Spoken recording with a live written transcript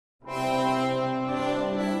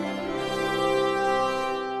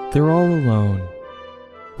They're all alone.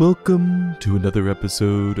 Welcome to another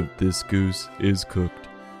episode of This Goose is Cooked,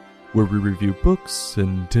 where we review books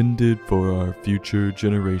intended for our future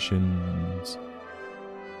generations.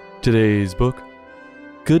 Today's book,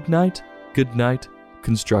 Good Night,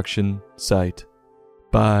 Construction Site,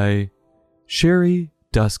 by Sherry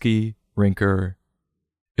Dusky Rinker,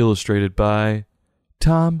 illustrated by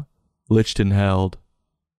Tom Lichtenheld,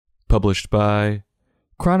 published by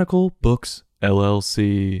Chronicle Books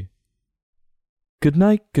LLC. Good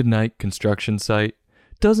Night, Construction Site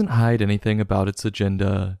doesn't hide anything about its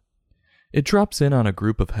agenda. It drops in on a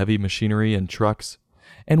group of heavy machinery and trucks,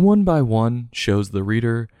 and one by one shows the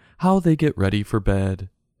reader how they get ready for bed,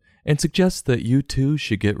 and suggests that you too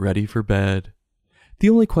should get ready for bed.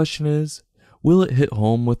 The only question is, will it hit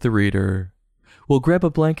home with the reader? We'll grab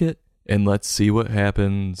a blanket and let's see what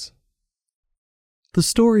happens. The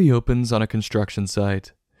story opens on a construction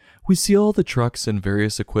site. We see all the trucks and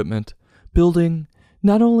various equipment building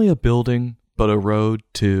not only a building, but a road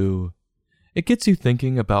too. It gets you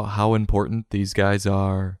thinking about how important these guys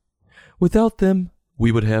are. Without them,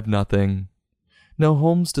 we would have nothing. No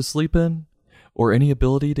homes to sleep in, or any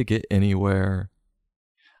ability to get anywhere.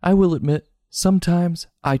 I will admit, sometimes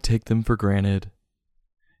I take them for granted.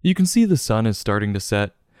 You can see the sun is starting to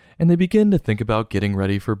set, and they begin to think about getting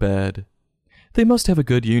ready for bed. They must have a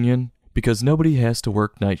good union, because nobody has to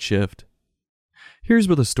work night shift. Here's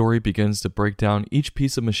where the story begins to break down each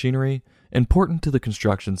piece of machinery important to the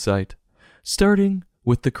construction site, starting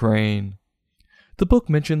with the crane. The book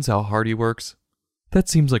mentions how hard he works. That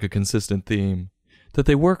seems like a consistent theme, that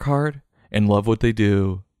they work hard and love what they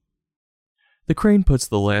do. The crane puts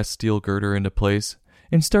the last steel girder into place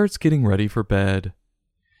and starts getting ready for bed.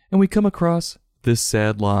 And we come across this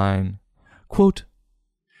sad line, quote,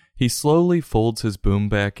 "He slowly folds his boom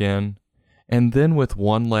back in, and then with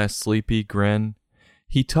one last sleepy grin,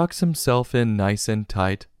 he tucks himself in nice and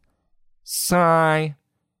tight. Sigh.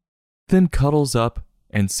 Then cuddles up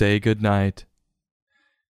and say goodnight."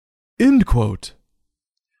 End quote.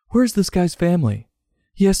 Where's this guy's family?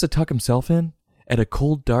 He has to tuck himself in at a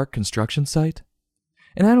cold, dark construction site?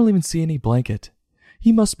 And I don't even see any blanket.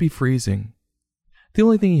 He must be freezing. The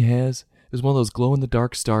only thing he has is one of those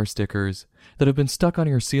glow-in-the-dark star stickers that have been stuck on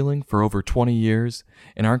your ceiling for over 20 years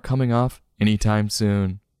and aren't coming off anytime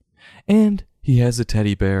soon. And he has a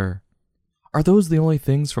teddy bear. Are those the only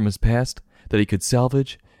things from his past that he could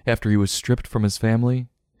salvage after he was stripped from his family?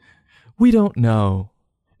 We don't know,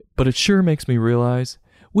 but it sure makes me realize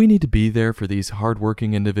we need to be there for these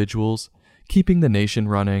hard-working individuals, keeping the nation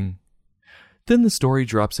running. Then the story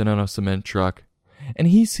drops in on a cement truck, and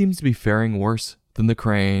he seems to be faring worse than the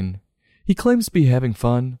crane. He claims to be having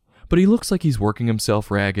fun, but he looks like he's working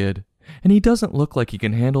himself ragged, and he doesn't look like he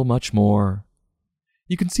can handle much more.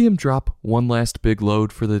 You can see him drop one last big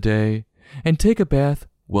load for the day, and take a bath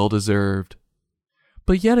well-deserved.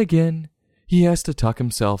 But yet again, he has to tuck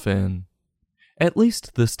himself in. At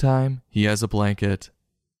least this time, he has a blanket.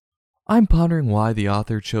 I'm pondering why the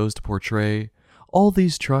author chose to portray all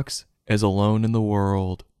these trucks as alone in the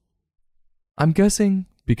world. I'm guessing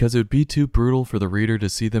because it would be too brutal for the reader to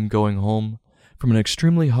see them going home from an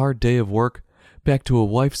extremely hard day of work back to a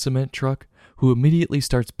wife's cement truck who immediately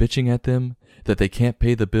starts bitching at them that they can't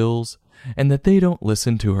pay the bills and that they don't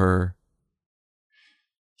listen to her.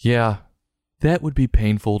 Yeah, that would be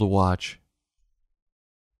painful to watch.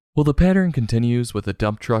 Well, the pattern continues with the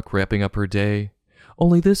dump truck wrapping up her day,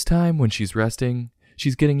 only this time when she's resting,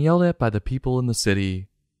 she's getting yelled at by the people in the city.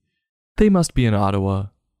 They must be in Ottawa.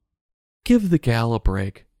 Give the gal a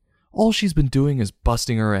break. All she's been doing is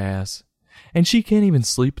busting her ass, and she can't even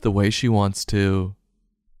sleep the way she wants to.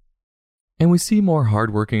 And we see more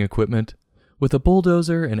hard-working equipment, with a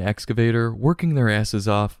bulldozer and excavator working their asses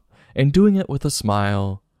off and doing it with a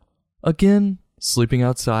smile. Again, sleeping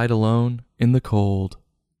outside alone in the cold.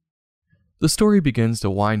 The story begins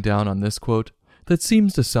to wind down on this quote that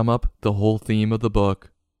seems to sum up the whole theme of the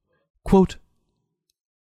book. Quote,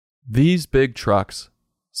 "These big trucks,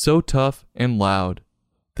 so tough and loud,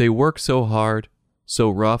 they work so hard,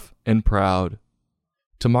 so rough and proud.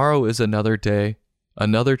 Tomorrow is another day,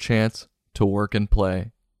 another chance to work and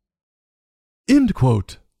play." End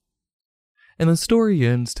quote. And the story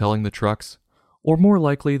ends telling the trucks, or more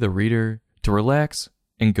likely the reader, to relax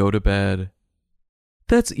and go to bed.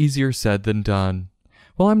 That's easier said than done.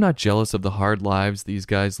 While I'm not jealous of the hard lives these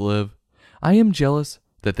guys live, I am jealous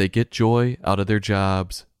that they get joy out of their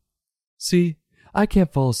jobs. See, I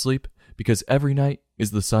can't fall asleep because every night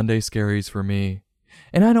is the Sunday scaries for me,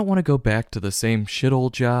 and I don't want to go back to the same shit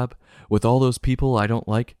old job with all those people I don't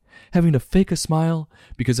like having to fake a smile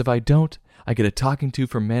because if I don't, I get a talking to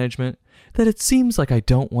from management that it seems like I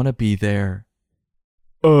don't want to be there.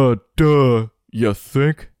 Duh, you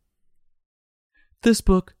think? This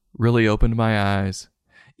book really opened my eyes,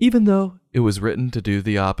 even though it was written to do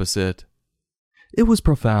the opposite. It was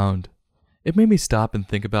profound. It made me stop and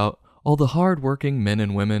think about all the hard-working men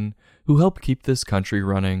and women who help keep this country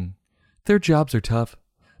running. Their jobs are tough,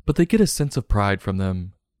 but they get a sense of pride from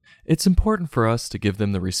them. It's important for us to give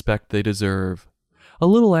them the respect they deserve. A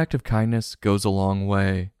little act of kindness goes a long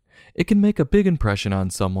way. It can make a big impression on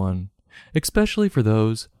someone, especially for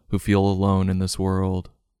those who feel alone in this world.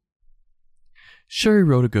 Sherry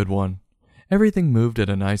wrote a good one. Everything moved at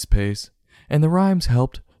a nice pace, and the rhymes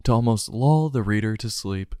helped to almost lull the reader to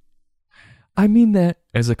sleep. I mean that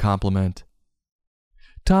as a compliment.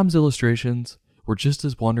 Tom's illustrations were just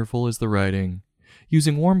as wonderful as the writing,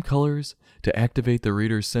 using warm colors to activate the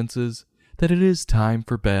reader's senses that it is time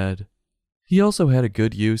for bed. He also had a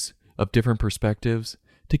good use of different perspectives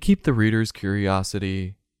to keep the reader's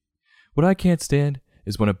curiosity. What I can't stand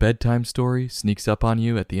is when a bedtime story sneaks up on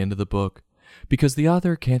you at the end of the book because the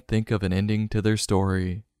author can't think of an ending to their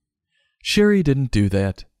story. Sherry didn't do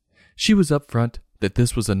that. She was upfront that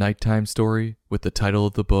this was a nighttime story with the title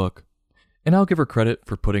of the book, and I'll give her credit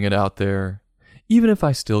for putting it out there, even if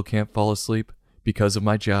I still can't fall asleep because of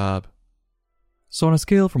my job. So on a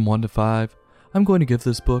scale from 1 to 5, I'm going to give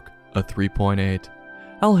this book a 3.8.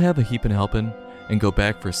 I'll have a heapin' helpin' and go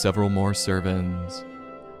back for several more servings.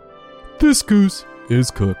 This goose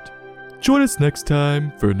is cooked. Join us next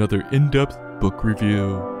time for another in-depth book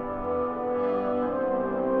review.